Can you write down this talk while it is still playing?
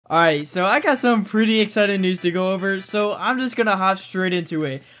Alright, so I got some pretty exciting news to go over, so I'm just gonna hop straight into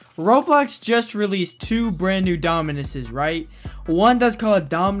it. Roblox just released two brand new Dominuses, right? One that's called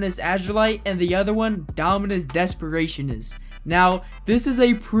Dominus Azurite and the other one, Dominus Desperationis. Now, this is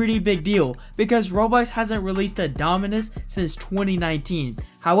a pretty big deal because Roblox hasn't released a Dominus since 2019.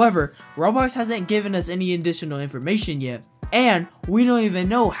 However, Roblox hasn't given us any additional information yet, and we don't even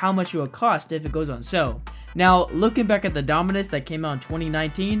know how much it will cost if it goes on sale. Now, looking back at the Dominus that came out in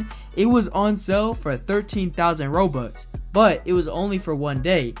 2019, it was on sale for 13,000 Robux, but it was only for one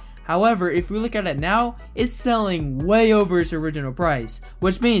day. However, if we look at it now, it's selling way over its original price,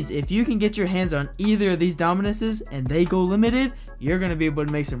 which means if you can get your hands on either of these Dominuses and they go limited, you're going to be able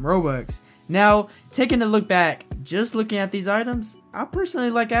to make some Robux. Now, taking a look back, just looking at these items, I personally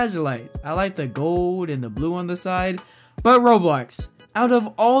like Azurite. I like the gold and the blue on the side, but Roblox, out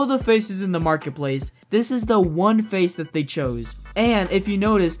of all the faces in the marketplace, this is the one face that they chose. And if you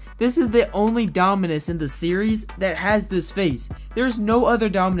notice, this is the only Dominus in the series that has this face. There's no other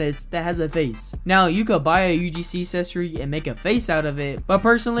Dominus that has a face. Now, you could buy a UGC accessory and make a face out of it, but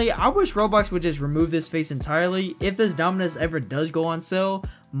personally, I wish Roblox would just remove this face entirely. If this Dominus ever does go on sale,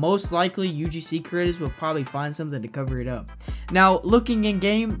 most likely UGC creators will probably find something to cover it up. Now, looking in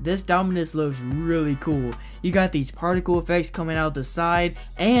game, this Dominus looks really cool. You got these particle effects coming out the side,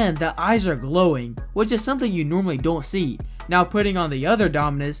 and the eyes are glowing, which is something you normally don't see. Now, putting on the other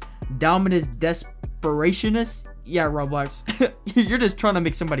Dominus, Dominus Desperationis. Yeah, Roblox, you're just trying to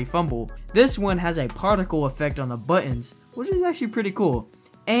make somebody fumble. This one has a particle effect on the buttons, which is actually pretty cool.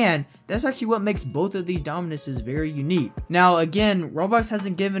 And that's actually what makes both of these Dominuses very unique. Now, again, Roblox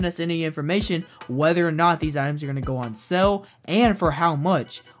hasn't given us any information whether or not these items are going to go on sale and for how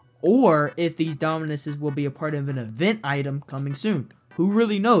much, or if these Dominuses will be a part of an event item coming soon. Who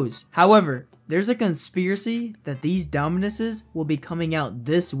really knows? However, there's a conspiracy that these Dominuses will be coming out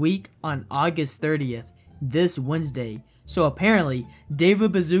this week on August 30th, this Wednesday. So apparently,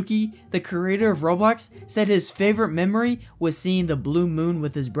 David Baszucki, the creator of Roblox, said his favorite memory was seeing the blue moon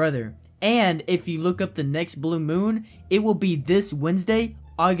with his brother. And if you look up the next blue moon, it will be this Wednesday,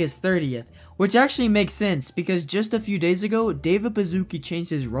 August 30th, which actually makes sense because just a few days ago, David Baszucki changed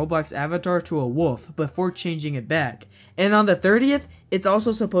his Roblox avatar to a wolf before changing it back. And on the 30th, it's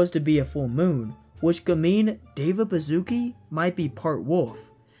also supposed to be a full moon, which could mean David Baszucki might be part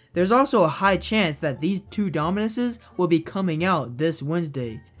wolf. There's also a high chance that these two Dominuses will be coming out this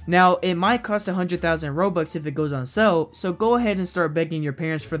Wednesday. Now, it might cost 100,000 Robux if it goes on sale, so go ahead and start begging your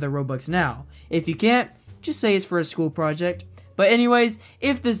parents for the Robux now. If you can't, just say it's for a school project. But anyways,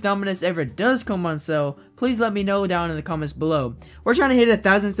 if this Dominus ever does come on sale, please let me know down in the comments below. We're trying to hit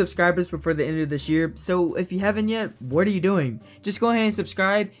 1,000 subscribers before the end of this year, so if you haven't yet, what are you doing? Just go ahead and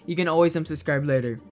subscribe. You can always unsubscribe later.